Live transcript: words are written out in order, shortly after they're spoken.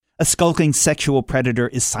A skulking sexual predator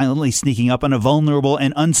is silently sneaking up on a vulnerable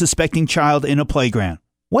and unsuspecting child in a playground.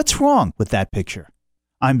 What's wrong with that picture?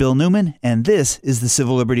 I'm Bill Newman, and this is the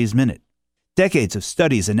Civil Liberties Minute. Decades of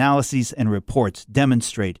studies, analyses, and reports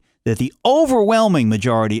demonstrate that the overwhelming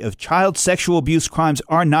majority of child sexual abuse crimes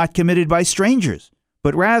are not committed by strangers,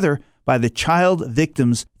 but rather by the child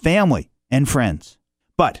victim's family and friends.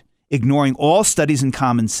 But ignoring all studies and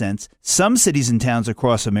common sense, some cities and towns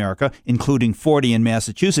across America, including 40 in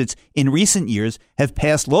Massachusetts, in recent years have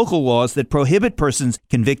passed local laws that prohibit persons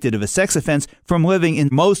convicted of a sex offense from living in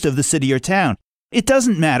most of the city or town. It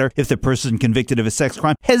doesn't matter if the person convicted of a sex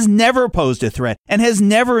crime has never posed a threat and has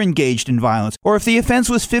never engaged in violence, or if the offense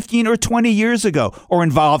was 15 or 20 years ago, or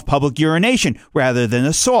involved public urination rather than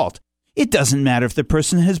assault. It doesn't matter if the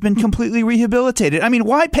person has been completely rehabilitated. I mean,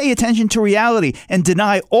 why pay attention to reality and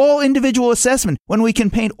deny all individual assessment when we can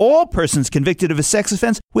paint all persons convicted of a sex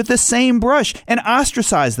offense with the same brush and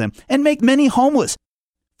ostracize them and make many homeless?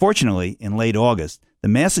 Fortunately, in late August, the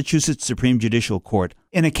Massachusetts Supreme Judicial Court,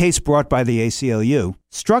 in a case brought by the ACLU,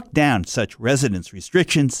 struck down such residence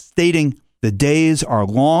restrictions, stating, "The days are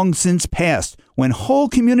long since past when whole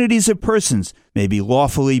communities of persons may be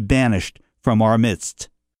lawfully banished from our midst."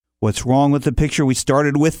 What's wrong with the picture we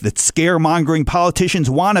started with that scaremongering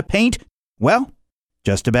politicians want to paint? Well,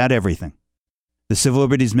 just about everything. The Civil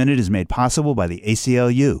Liberties Minute is made possible by the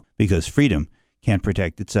ACLU because freedom can't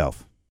protect itself.